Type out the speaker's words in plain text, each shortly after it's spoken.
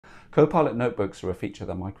Copilot Notebooks are a feature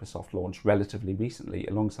that Microsoft launched relatively recently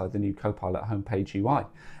alongside the new Copilot homepage UI.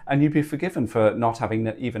 And you'd be forgiven for not having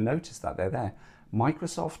even noticed that they're there.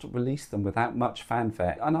 Microsoft released them without much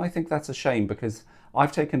fanfare, and I think that's a shame because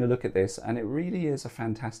I've taken a look at this and it really is a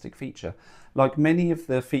fantastic feature. Like many of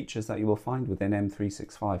the features that you will find within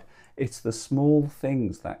M365, it's the small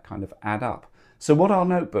things that kind of add up. So what are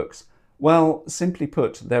notebooks? Well, simply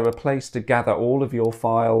put, they're a place to gather all of your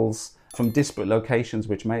files from disparate locations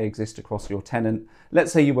which may exist across your tenant.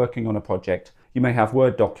 Let's say you're working on a project. You may have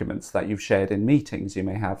Word documents that you've shared in meetings. You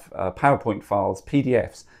may have PowerPoint files,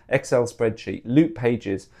 PDFs, Excel spreadsheet, loop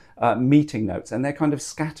pages, meeting notes, and they're kind of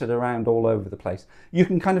scattered around all over the place. You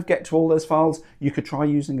can kind of get to all those files. You could try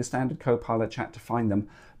using a standard Copilot chat to find them.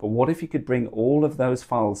 But what if you could bring all of those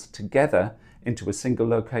files together into a single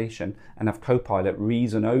location and have Copilot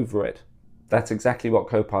reason over it? That's exactly what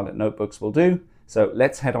Copilot Notebooks will do. So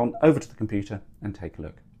let's head on over to the computer and take a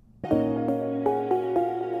look.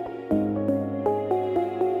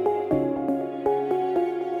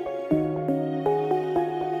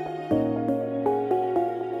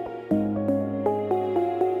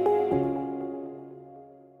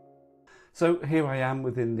 So here I am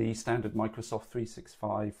within the standard Microsoft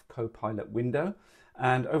 365 Copilot window.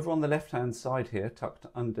 And over on the left-hand side here, tucked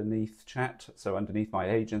underneath chat, so underneath my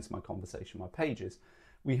agents, my conversation, my pages,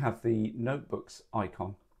 we have the notebooks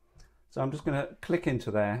icon. So I'm just going to click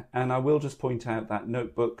into there, and I will just point out that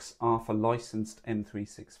notebooks are for licensed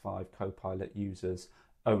M365 Copilot users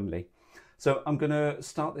only. So I'm going to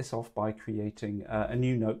start this off by creating a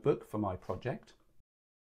new notebook for my project.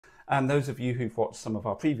 And those of you who've watched some of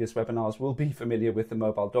our previous webinars will be familiar with the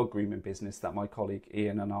mobile dog grooming business that my colleague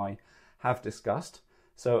Ian and I have discussed.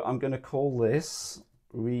 So I'm going to call this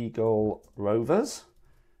Regal Rovers,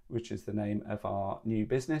 which is the name of our new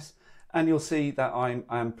business. And you'll see that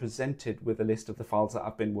I'm presented with a list of the files that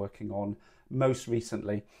I've been working on most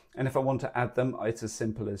recently. And if I want to add them, it's as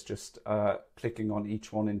simple as just clicking on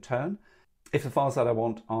each one in turn. If the files that I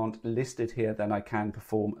want aren't listed here, then I can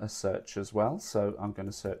perform a search as well. So I'm going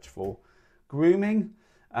to search for grooming.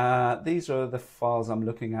 These are the files I'm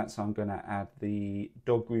looking at. So I'm going to add the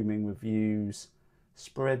dog grooming reviews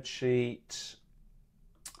spreadsheet.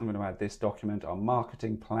 I'm going to add this document, our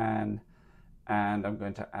marketing plan, and I'm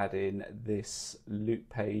going to add in this loop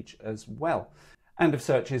page as well. And if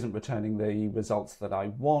search isn't returning the results that I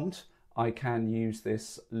want, I can use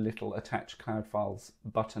this little attach cloud files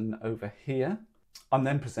button over here. I'm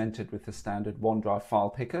then presented with the standard OneDrive file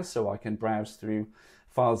picker, so I can browse through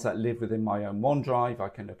files that live within my own OneDrive. I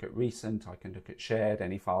can look at recent, I can look at shared,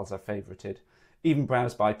 any files I've favorited, even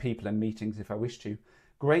browse by people and meetings if I wish to.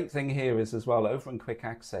 Great thing here is as well over in quick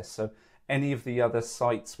access, so any of the other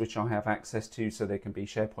sites which I have access to, so they can be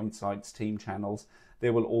SharePoint sites, team channels,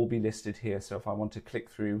 they will all be listed here. So if I want to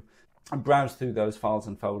click through and browse through those files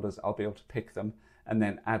and folders, I'll be able to pick them and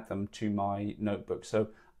then add them to my notebook. So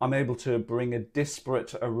I'm able to bring a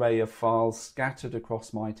disparate array of files scattered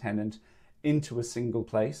across my tenant into a single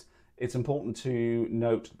place. It's important to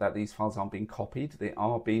note that these files aren't being copied, they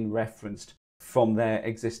are being referenced from their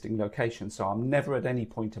existing location. So I'm never at any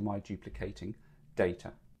point am I duplicating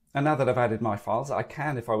data. And now that I've added my files, I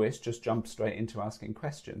can, if I wish, just jump straight into asking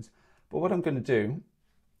questions. But what I'm going to do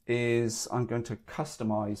is I'm going to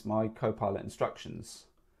customize my Copilot instructions.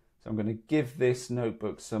 So I'm going to give this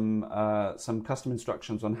notebook some custom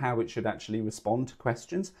instructions on how it should actually respond to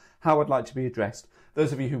questions, how I'd like to be addressed.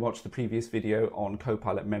 Those of you who watched the previous video on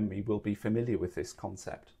Copilot memory will be familiar with this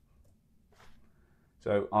concept.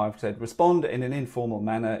 So I've said respond in an informal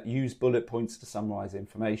manner, use bullet points to summarize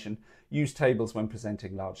information, use tables when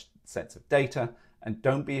presenting large sets of data, and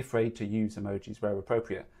don't be afraid to use emojis where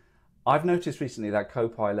appropriate. I've noticed recently that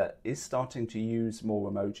Copilot is starting to use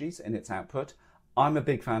more emojis in its output. I'm a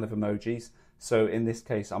big fan of emojis, so in this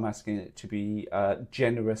case I'm asking it to be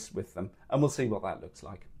generous with them, and we'll see what that looks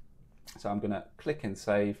like. So I'm going to click and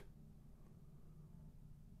save.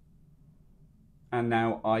 And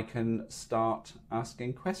now I can start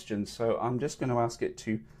asking questions. So I'm just going to ask it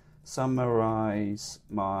to summarize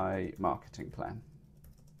my marketing plan.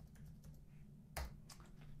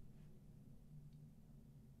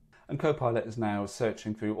 And Copilot is now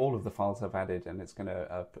searching through all of the files I've added, and it's going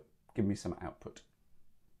to give me some output.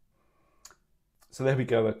 So there we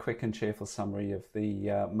go, a quick and cheerful summary of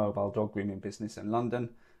the mobile dog grooming business in London.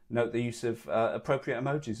 Note the use of appropriate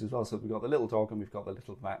emojis as well. So we've got the little dog and we've got the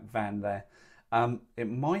little van there. It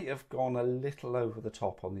might have gone a little over the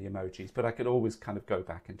top on the emojis, but I could always kind of go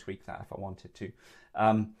back and tweak that if I wanted to.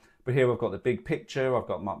 But here I've got the big picture, I've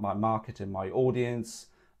got my market and my audience,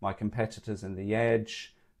 my competitors and the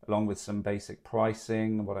edge, along with some basic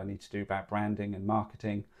pricing, what I need to do about branding and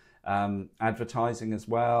marketing. advertising as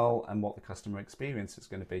well, and what the customer experience is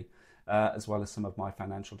going to be, as well as some of my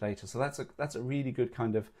financial data. So that's a really good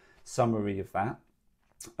kind of summary of that.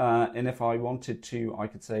 And if I wanted to, I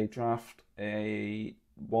could say draft a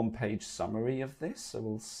one-page summary of this. So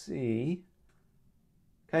we'll see.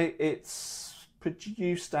 Okay, it's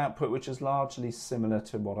produced output which is largely similar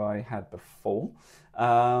to what I had before.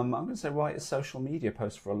 I'm going to say write a social media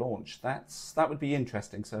post for a launch. That would be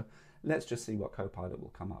interesting. So let's just see what Copilot will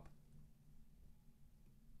come up.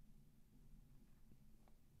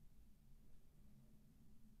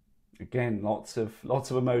 Again, lots of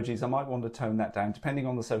emojis. I might want to tone that down depending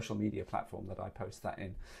on the social media platform that I post that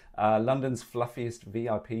in. London's fluffiest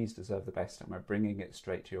VIPs deserve the best, and we're bringing it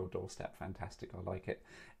straight to your doorstep. Fantastic, I like it.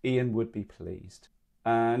 Ian would be pleased.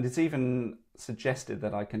 And it's even suggested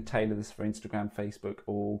that I can tailor this for Instagram, Facebook,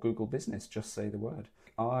 or Google Business. Just say the word.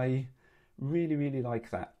 I really, really like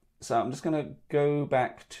that. So I'm just going to go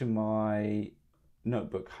back to my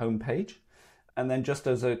notebook homepage, and then just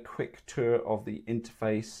as a quick tour of the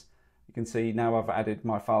interface, you can see now I've added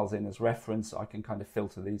my files in as reference. I can kind of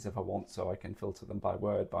filter these if I want, so I can filter them by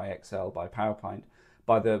Word, by Excel, by PowerPoint,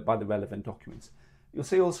 by the relevant documents. You'll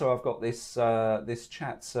see also I've got this this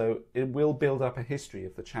chat, so it will build up a history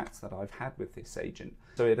of the chats that I've had with this agent.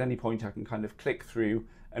 So at any point I can kind of click through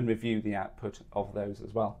and review the output of those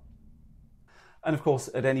as well. And of course,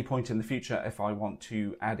 at any point in the future, if I want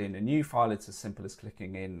to add in a new file, it's as simple as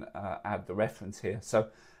clicking in add the reference here. So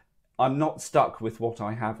I'm not stuck with what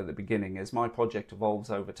I have at the beginning. As my project evolves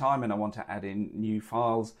over time and I want to add in new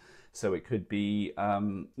files, so it could be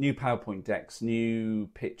new PowerPoint decks, new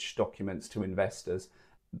pitch documents to investors,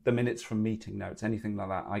 the minutes from meeting notes, anything like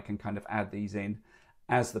that, I can kind of add these in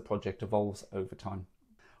as the project evolves over time.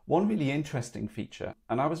 One really interesting feature,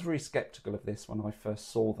 and I was very skeptical of this when I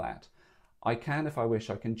first saw that, I can, if I wish,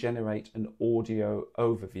 I can generate an audio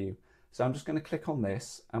overview. So I'm just going to click on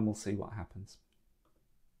this and we'll see what happens.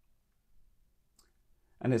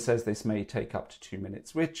 And it says this may take up to 2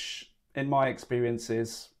 minutes, which in my experience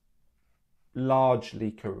is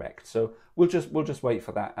largely correct. So we'll just wait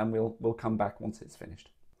for that, and we'll come back once it's finished.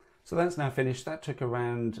 So that's now finished. That took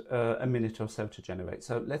around a minute or so to generate.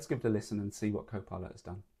 So let's give it a listen and see what Copilot has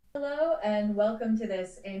done. Hello and welcome to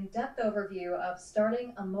this in-depth overview of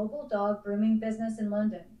starting a mobile dog grooming business in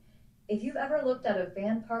London. If you've ever looked at a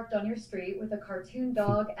van parked on your street with a cartoon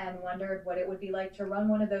dog and wondered what it would be like to run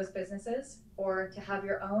one of those businesses or to have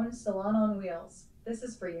your own salon on wheels, this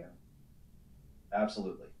is for you.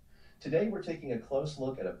 Absolutely. Today we're taking a close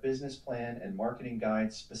look at a business plan and marketing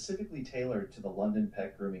guide specifically tailored to the London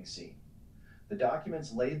pet grooming scene. The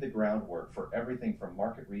documents laid the groundwork for everything from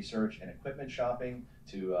market research and equipment shopping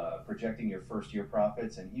to projecting your first year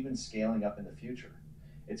profits and even scaling up in the future.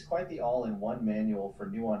 It's quite the all-in-one manual for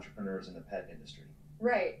new entrepreneurs in the pet industry.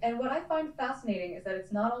 Right, and what I find fascinating is that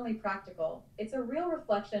it's not only practical, it's a real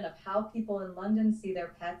reflection of how people in London see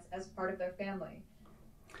their pets as part of their family.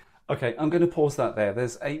 Okay, I'm going to pause that there.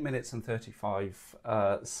 There's 8 minutes and 35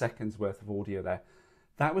 seconds worth of audio there.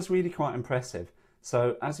 That was really quite impressive.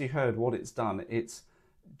 So as you heard, what it's done, it's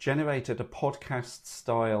generated a podcast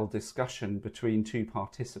style discussion between two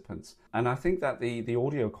participants. And I think that the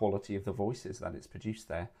audio quality of the voices that it's produced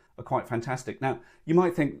there are quite fantastic. Now, you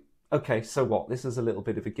might think, okay, so what? This is a little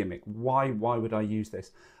bit of a gimmick. Why would I use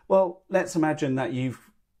this? Well, let's imagine that you've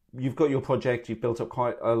got your project, you've built up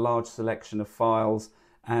quite a large selection of files,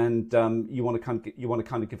 and you want to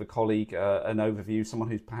kind of give a colleague an overview, someone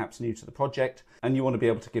who's perhaps new to the project, and you want to be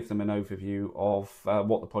able to give them an overview of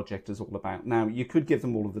what the project is all about. Now, you could give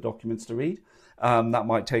them all of the documents to read. That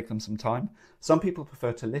might take them some time. Some people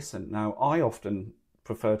prefer to listen. Now, I often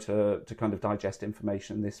prefer to kind of digest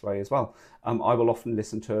information this way as well. I will often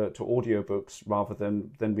listen to audiobooks rather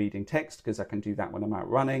than reading text, because I can do that when I'm out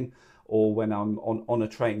running or when I'm on a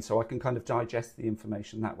train, so I can kind of digest the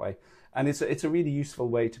information that way. And it's a really useful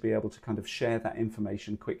way to be able to kind of share that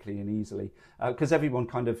information quickly and easily, because everyone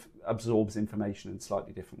kind of absorbs information in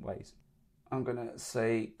slightly different ways. I'm going to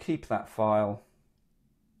say keep that file.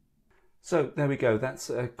 So there we go. That's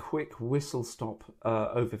a quick whistle-stop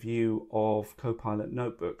overview of Copilot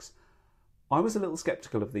Notebooks. I was a little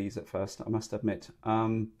skeptical of these at first, I must admit,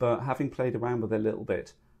 but having played around with it a little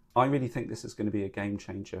bit, I really think this is going to be a game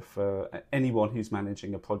changer for anyone who's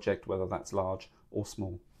managing a project, whether that's large or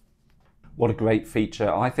small. What a great feature.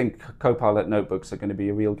 I think Copilot Notebooks are going to be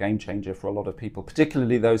a real game changer for a lot of people,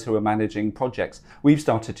 particularly those who are managing projects. We've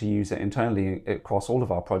started to use it internally across all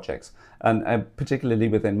of our projects, and particularly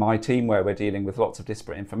within my team, where we're dealing with lots of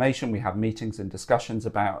disparate information. We have meetings and discussions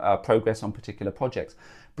about progress on particular projects.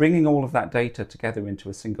 bringing all of that data together into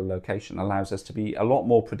a single location allows us to be a lot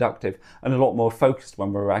more productive and a lot more focused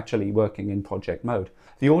when we're actually working in project mode.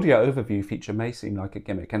 The audio overview feature may seem like a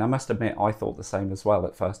gimmick, and I must admit I thought the same as well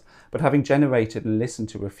at first, but having generated and listened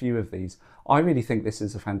to a few of these, I really think this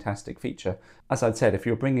is a fantastic feature. As I'd said, if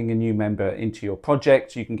you're bringing a new member into your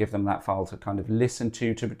project, you can give them that file to kind of listen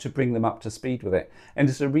to bring them up to speed with it. And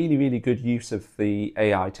it's a really, really good use of the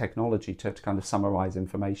AI technology to kind of summarize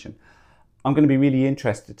information. I'm going to be really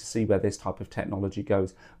interested to see where this type of technology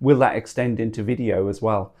goes. Will that extend into video as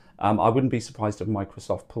well? I wouldn't be surprised if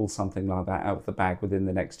Microsoft pulls something like that out of the bag within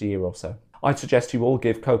the next year or so. I'd suggest you all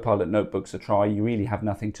give Copilot Notebooks a try. You really have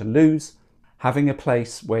nothing to lose. Having a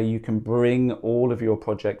place where you can bring all of your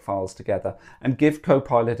project files together and give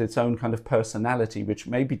Copilot its own kind of personality, which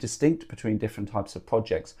may be distinct between different types of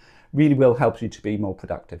projects, really will help you to be more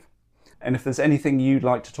productive. And if there's anything you'd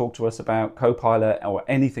like to talk to us about Copilot or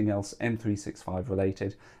anything else M365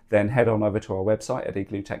 related, then head on over to our website at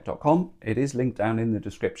iglootech.com. It is linked down in the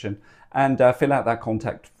description, and fill out that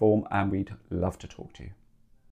contact form and we'd love to talk to you.